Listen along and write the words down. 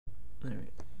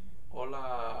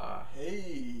Hola.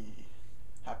 Hey,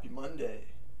 happy Monday.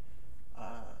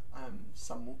 I'm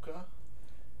Samuca.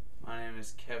 My name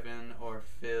is Kevin or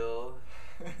Phil.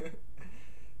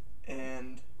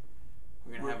 And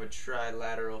We're going to have a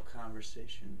trilateral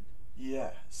conversation.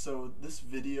 yeah, so this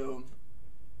video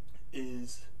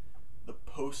is the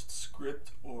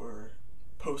postscript or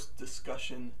post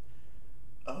discussion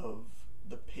of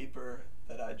the paper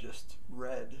that I just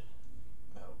read.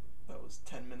 That was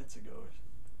 10 minutes ago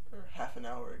or half an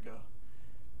hour ago.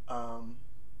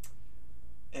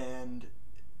 And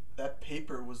that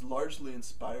paper was largely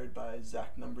inspired by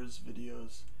Zach Number's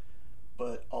videos,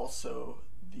 but also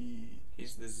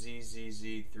He's the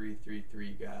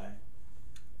ZZZ333 guy.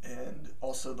 And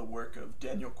also the work of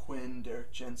Daniel Quinn,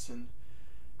 Derek Jensen,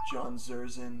 John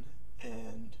Zerzan,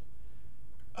 and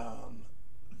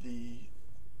the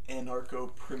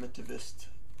anarcho-primitivist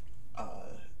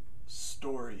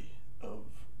story of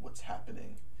what's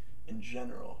happening in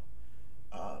general.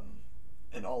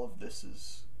 And all of this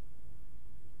is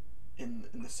in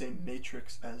the same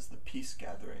matrix as the peace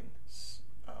gatherings,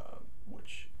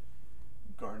 which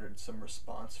garnered some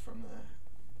response from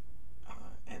the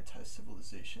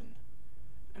anti-civilization.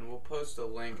 And we'll post a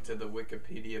link to the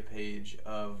Wikipedia page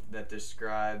that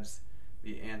describes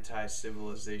the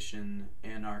anti-civilization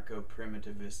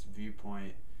anarcho-primitivist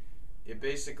viewpoint. It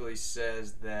basically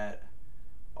says that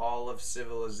all of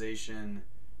civilization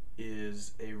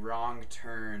is a wrong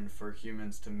turn for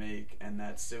humans to make, and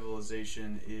that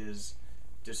civilization is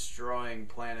destroying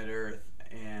planet Earth,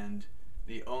 and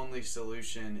the only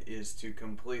solution is to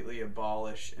completely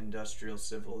abolish industrial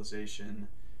civilization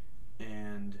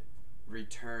and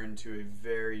return to a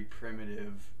very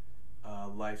primitive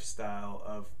lifestyle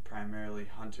of primarily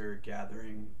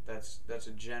hunter-gathering. That's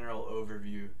a general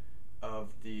overview of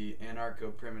the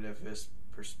anarcho-primitivist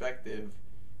perspective,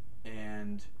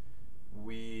 and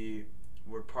we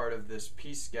were part of this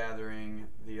peace gathering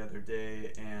the other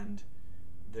day, and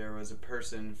there was a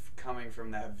person coming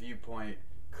from that viewpoint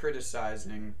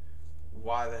criticizing,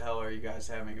 why the hell are you guys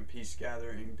having a peace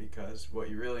gathering, because what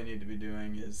you really need to be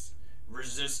doing is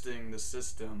resisting the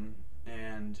system.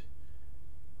 And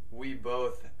we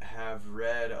both have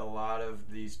read a lot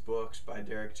of these books by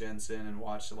Derek Jensen and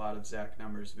watched a lot of Zach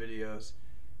Number's videos,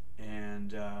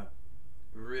 and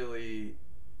really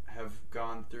have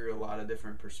gone through a lot of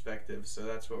different perspectives, so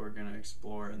that's what we're going to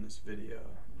explore in this video.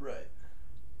 Right.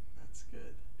 That's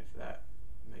good. If that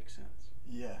makes sense.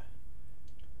 Yeah.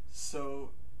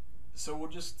 So we'll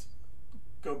just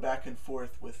go back and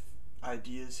forth with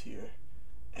ideas here.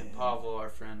 And Pavel, our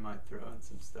friend, might throw in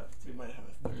some stuff too. We might have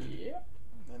a third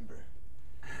member.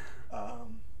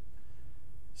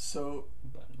 So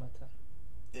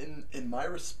in my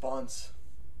response,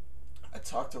 I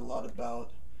talked a lot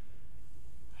about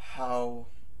how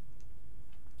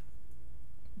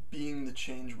being the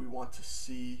change we want to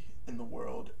see in the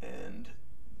world, and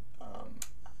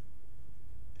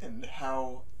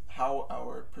how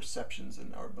our perceptions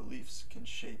and our beliefs can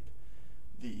shape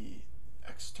the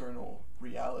external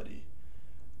reality.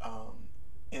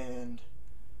 And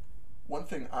one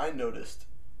thing I noticed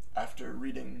after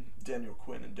reading Daniel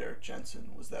Quinn and Derek Jensen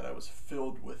was that I was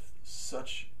filled with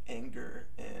such anger,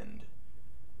 and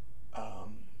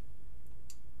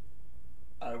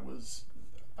I was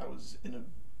in a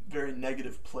very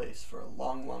negative place for a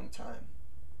long time.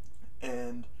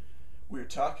 And we were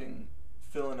talking,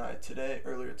 Phil and I,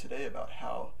 earlier today, about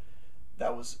how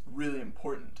that was really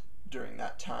important during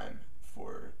that time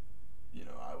for,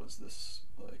 I was this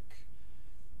like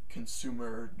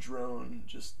consumer drone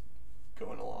just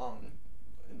going along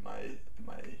in my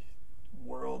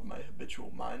world, my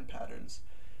habitual mind patterns.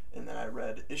 And then I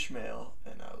read Ishmael,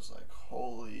 and I was like,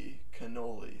 holy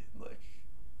cannoli, like,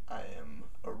 I am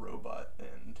a robot,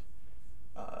 and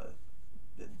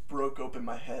it broke open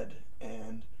my head.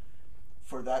 And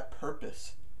for that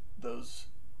purpose,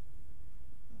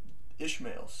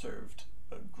 Ishmael served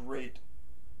a great,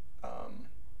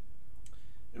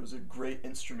 it was a great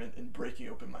instrument in breaking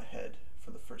open my head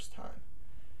for the first time.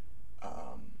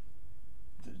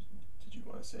 Did you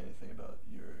want to say anything about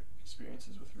your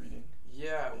experiences with reading?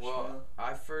 Yeah, Ishmael? well,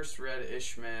 I first read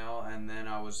Ishmael, and then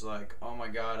I was like, oh my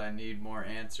god, I need more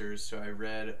answers, so I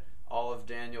read all of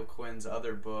Daniel Quinn's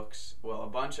other books, well, a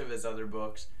bunch of his other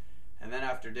books, and then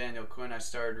after Daniel Quinn, I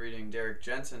started reading Derek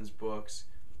Jensen's books,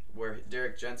 where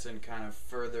Derek Jensen kind of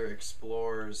further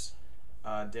explores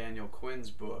Daniel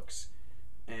Quinn's books.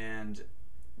 And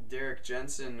Derek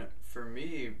Jensen, for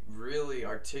me, really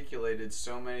articulated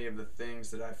so many of the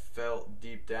things that I felt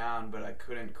deep down, but I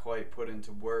couldn't quite put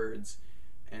into words.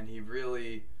 And he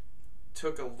really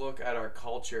took a look at our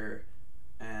culture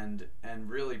and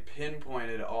really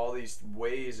pinpointed all these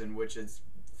ways in which it's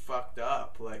fucked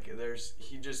up. Like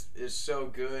he just is so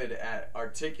good at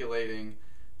articulating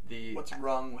what's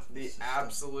wrong with the system.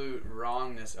 Absolute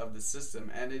wrongness of the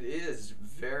system, and it is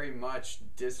very much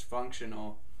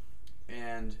dysfunctional.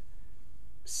 And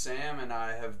Sam and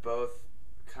I have both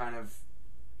kind of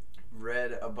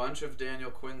read a bunch of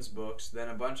Daniel Quinn's books, then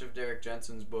a bunch of Derrick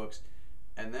Jensen's books,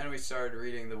 and then we started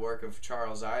reading the work of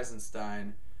Charles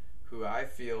Eisenstein, who I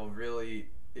feel really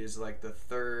is like the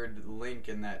third link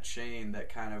in that chain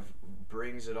that kind of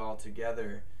brings it all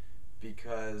together.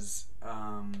 Because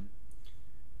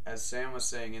as Sam was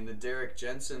saying, in the Derrick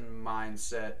Jensen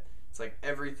mindset, it's like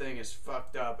everything is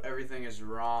fucked up, everything is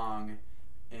wrong,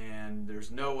 and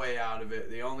there's no way out of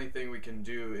it. The only thing we can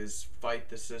do is fight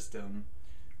the system.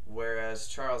 Whereas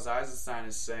Charles Eisenstein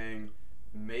is saying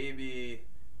maybe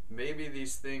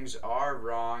these things are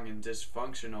wrong and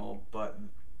dysfunctional, but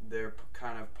they're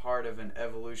kind of part of an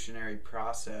evolutionary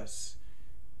process.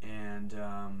 And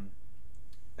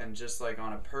just like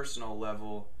on a personal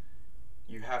level,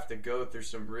 you have to go through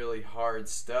some really hard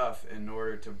stuff in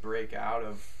order to break out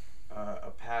of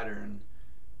a pattern.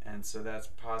 And so that's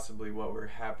possibly what we're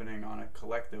happening on a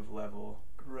collective level.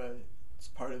 Right. It's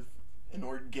part of an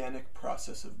organic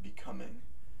process of becoming.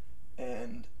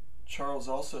 And Charles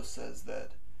also says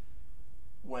that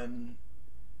when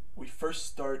we first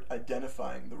start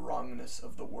identifying the wrongness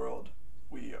of the world,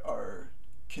 we are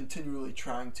continually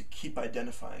trying to keep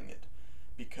identifying it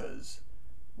because,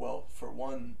 well, for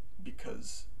one,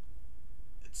 because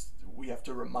we have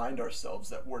to remind ourselves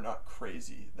that we're not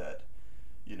crazy, that,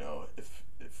 you know, if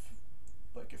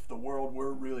the world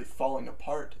were really falling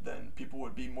apart, then people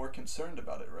would be more concerned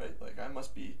about it, right? Like, I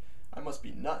must be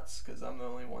nuts because I'm the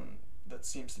only one that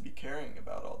seems to be caring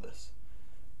about all this.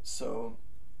 So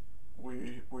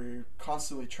we're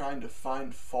constantly trying to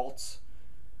find faults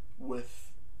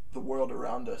with the world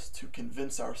around us to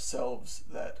convince ourselves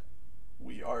that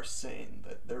we are sane,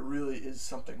 that there really is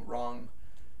something wrong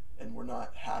and we're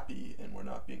not happy and we're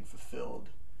not being fulfilled,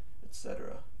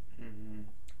 etc. Mm-hmm.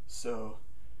 So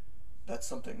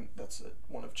that's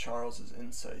one of Charles's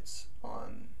insights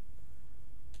on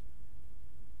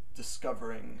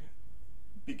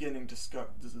beginning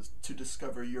to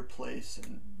discover your place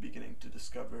and beginning to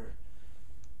discover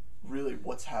really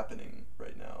what's happening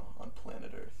right now on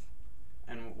planet Earth.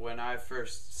 And when I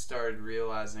first started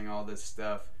realizing all this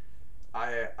stuff,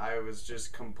 I was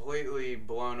just completely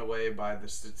blown away by the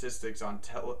statistics on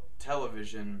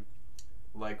television.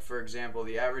 Like, for example,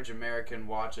 the average American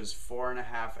watches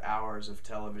 4.5 hours of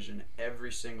television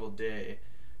every single day.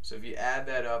 So if you add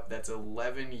that up, that's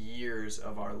 11 years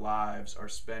of our lives are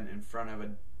spent in front of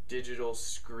a digital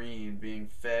screen being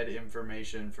fed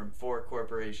information from 4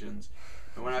 corporations.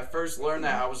 And when I first learned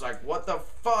that, I was like, what the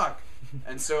fuck?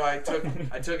 And so I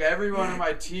took every one of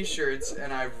my t-shirts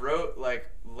and I wrote, like,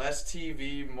 less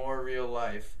TV, more real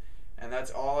life. And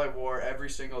that's all I wore every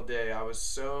single day. I was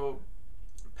so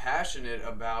passionate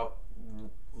about,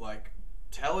 like,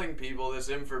 telling people this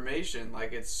information.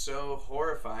 Like, it's so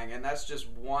horrifying. And that's just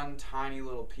one tiny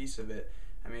little piece of it.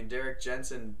 I mean, Derrick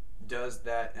Jensen does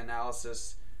that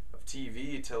analysis of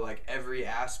TV to, like, every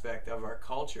aspect of our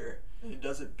culture. And he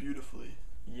does it beautifully.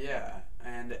 Yeah,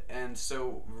 and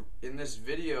so in this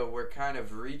video, we're kind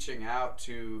of reaching out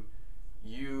to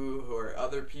you or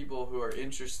other people who are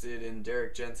interested in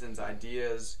Derrick Jensen's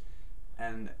ideas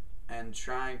and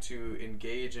trying to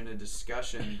engage in a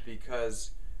discussion,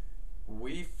 because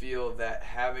we feel that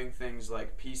having things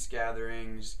like peace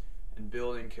gatherings and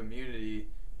building community.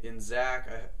 In Zach,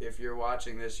 if you're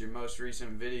watching this, your most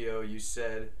recent video, you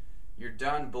said you're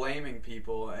done blaming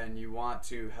people and you want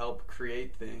to help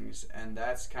create things, and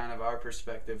that's kind of our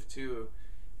perspective too,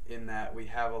 in that we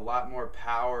have a lot more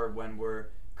power when we're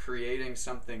creating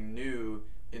something new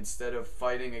instead of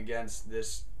fighting against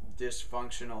this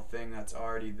dysfunctional thing that's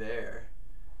already there.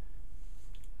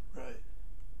 Right.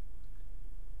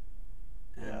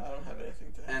 Yeah, I don't have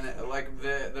anything to add. And like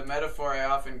the metaphor I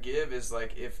often give is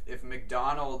like if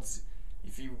McDonald's,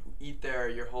 if you eat there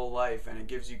your whole life and it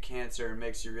gives you cancer and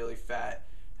makes you really fat,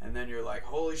 and then you're like,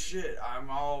 holy shit, I'm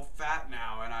all fat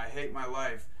now and I hate my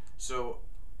life. So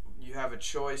you have a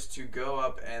choice to go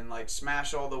up and like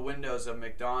smash all the windows of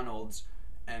McDonald's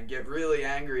and get really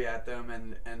angry at them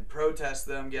and protest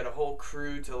them, get a whole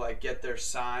crew to like get their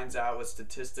signs out with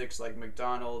statistics like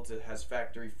McDonald's, it has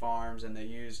factory farms and they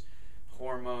use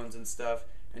hormones and stuff,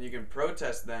 and you can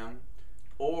protest them.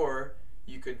 Or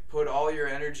you could put all your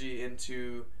energy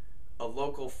into a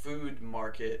local food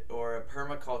market or a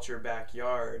permaculture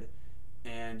backyard,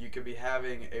 and you could be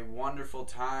having a wonderful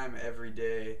time every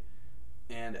day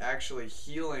and actually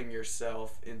healing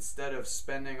yourself instead of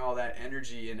spending all that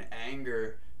energy in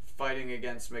anger fighting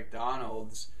against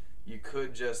McDonald's. You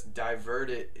could just divert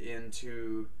it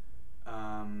into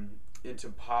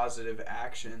positive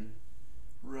action.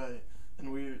 Right.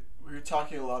 And we were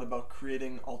talking a lot about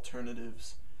creating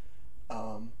alternatives,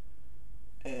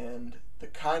 and the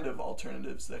kind of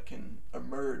alternatives that can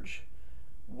emerge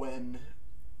when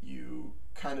you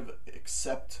kind of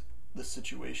accept the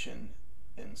situation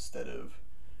instead of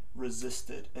resist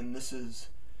it. And this is,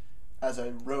 as I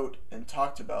wrote and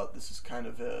talked about, this is kind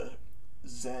of a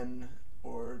Zen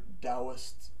or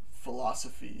Taoist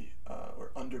philosophy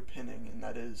or underpinning, and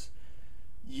that is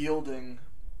yielding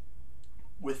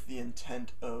with the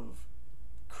intent of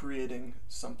creating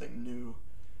something new.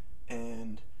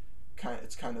 And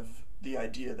it's kind of the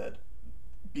idea that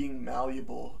being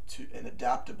malleable to and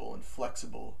adaptable and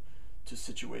flexible to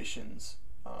situations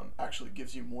actually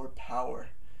gives you more power.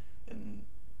 And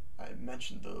I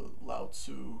mentioned the Lao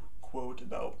Tzu quote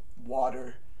about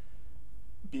water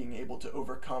being able to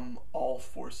overcome all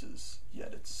forces,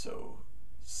 yet it's so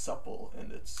supple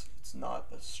and it's not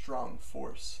a strong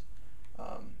force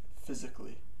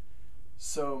physically.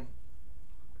 So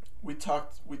we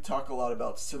talk a lot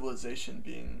about civilization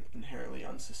being inherently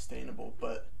unsustainable,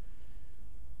 but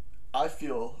I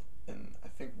feel, and I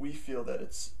think we feel, that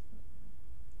it's,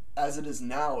 as it is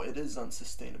now, it is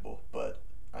unsustainable. But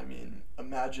I mean,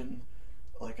 imagine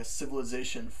like a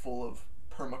civilization full of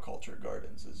permaculture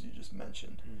gardens, as you just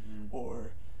mentioned,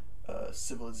 or a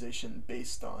civilization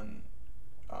based on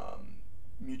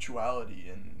mutuality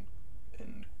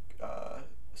and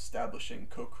establishing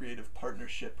co-creative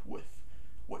partnership with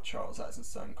what Charles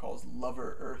Eisenstein calls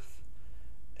Lover Earth.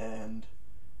 And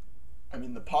I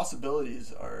mean, the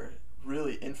possibilities are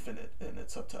really infinite, and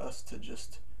it's up to us to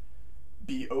just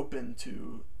be open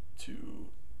to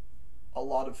a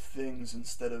lot of things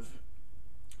instead of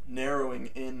narrowing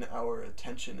in our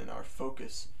attention and our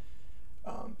focus,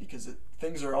 because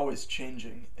things are always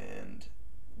changing, and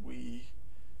we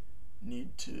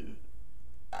need to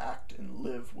act and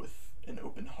live with an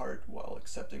open heart while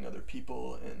accepting other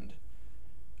people and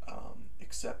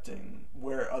accepting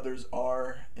where others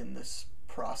are in this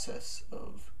process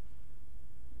of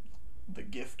the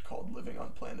gift called living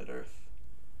on planet Earth.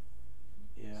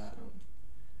 Yeah. So.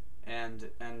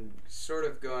 And sort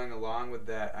of going along with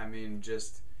that, I mean,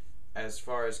 just as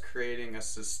far as creating a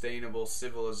sustainable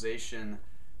civilization,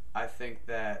 I think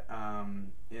that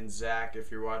in Zach, if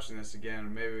you're watching this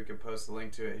again, maybe we could post a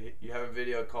link to it. You have a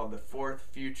video called The Fourth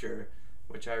Future,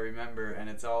 which I remember, and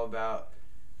it's all about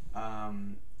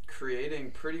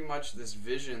creating pretty much this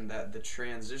vision that the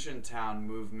Transition Town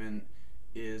movement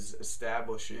is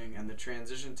establishing. And the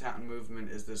Transition Town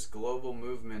movement is this global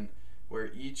movement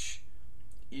where each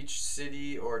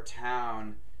city or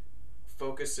town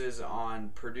focuses on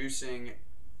producing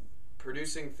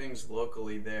things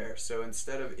locally there. So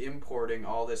instead of importing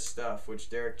all this stuff, which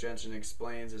Derek Jensen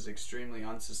explains is extremely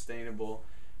unsustainable,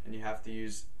 and you have to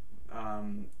use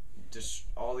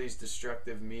all these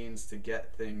destructive means to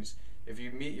get things, if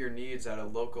you meet your needs at a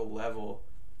local level,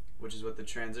 which is what the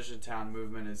Transition Town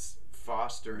movement is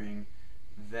fostering,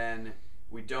 then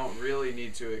we don't really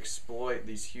need to exploit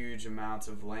these huge amounts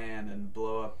of land and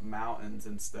blow up mountains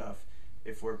and stuff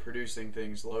if we're producing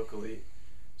things locally.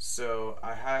 So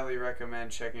I highly recommend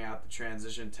checking out the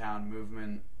Transition Town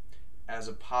movement as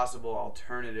a possible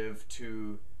alternative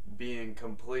to being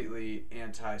completely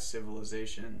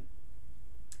anti-civilization.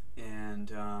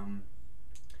 And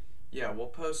yeah, we'll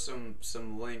post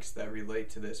some links that relate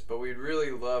to this, but we'd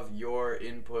really love your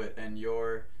input and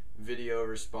your video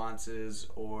responses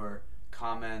or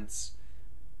comments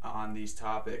on these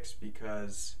topics,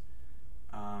 because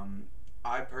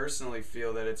I personally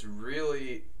feel that it's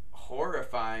really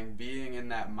horrifying being in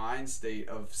that mind state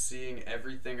of seeing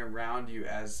everything around you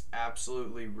as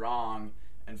absolutely wrong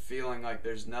and feeling like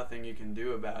there's nothing you can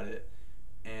do about it.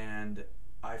 And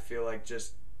I feel like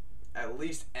just at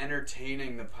least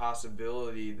entertaining the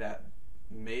possibility that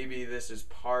maybe this is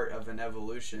part of an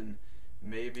evolution,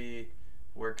 maybe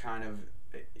we're kind of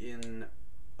in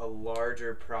a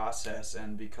larger process,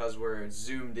 and because we're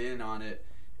zoomed in on it,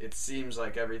 it seems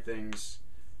like everything's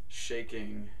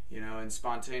shaking. You know, in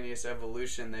spontaneous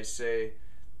evolution, they say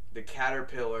the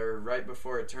caterpillar, right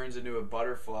before it turns into a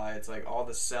butterfly, it's like all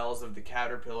the cells of the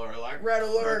caterpillar are like, red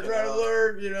alert, red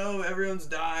alert, you know, everyone's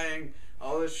dying,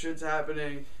 all this shit's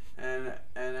happening, and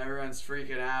everyone's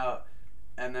freaking out,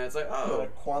 and then it's like, oh, a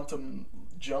quantum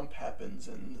jump happens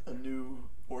and a new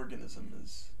organism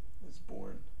is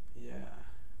born. Yeah.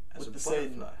 With the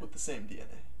same DNA.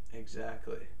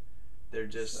 Exactly. They're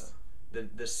just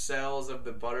the cells of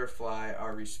the butterfly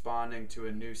are responding to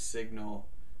a new signal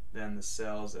than the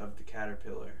cells of the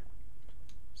caterpillar.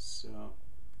 So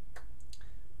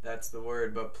that's the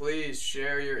word. But please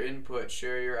share your input,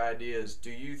 share your ideas.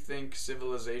 Do you think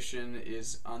civilization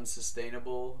is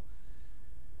unsustainable?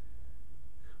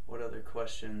 What other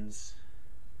questions?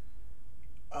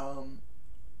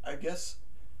 I guess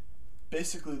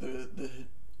basically the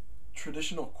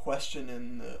traditional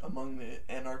question among the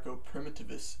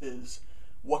anarcho-primitivists is,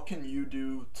 what can you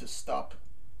do to stop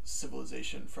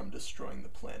civilization from destroying the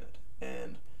planet?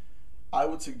 And I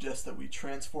would suggest that we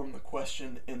transform the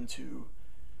question into,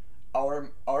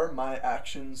 are my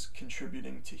actions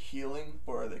contributing to healing,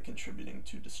 or are they contributing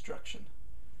to destruction?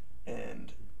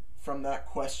 And from that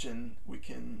question we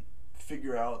can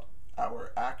figure out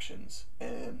our actions,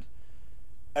 and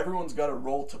everyone's got a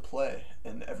role to play,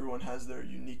 and everyone has their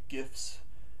unique gifts,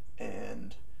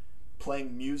 and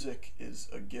playing music is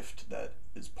a gift that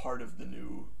is part of the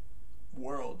new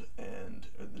world and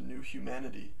the new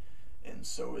humanity, and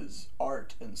so is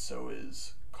art, and so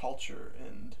is culture,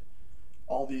 and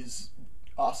all these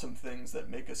awesome things that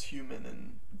make us human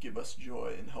and give us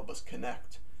joy and help us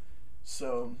connect.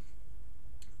 So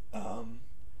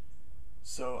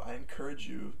I encourage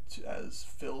you to, as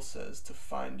Phil says, to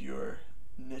find your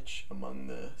niche among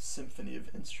the symphony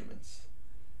of instruments.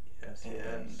 Yes,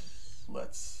 and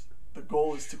yes. The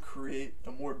goal is to create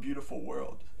a more beautiful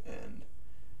world, and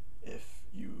if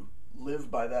you live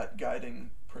by that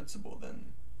guiding principle,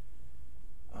 then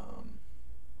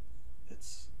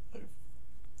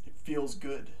it feels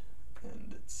good,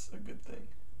 and it's a good thing.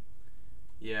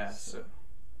 Yeah, so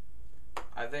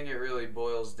I think it really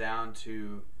boils down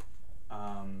to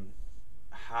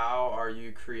how are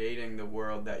you creating the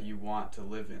world that you want to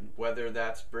live in, whether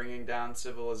that's bringing down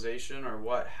civilization or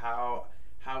what. How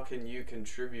can you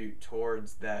contribute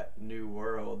towards that new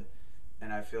world?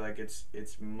 And I feel like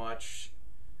it's much,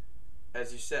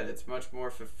 as you said, it's much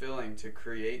more fulfilling to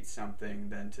create something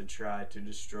than to try to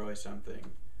destroy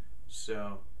something.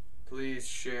 So please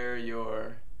share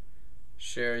your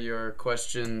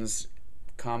questions,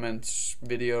 comments,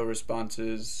 video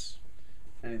responses.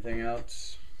 Anything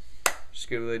else?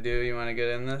 Skibbly Doo, you want to get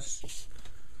in this?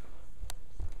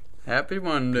 Happy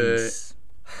Monday. Peace.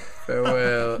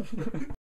 Farewell.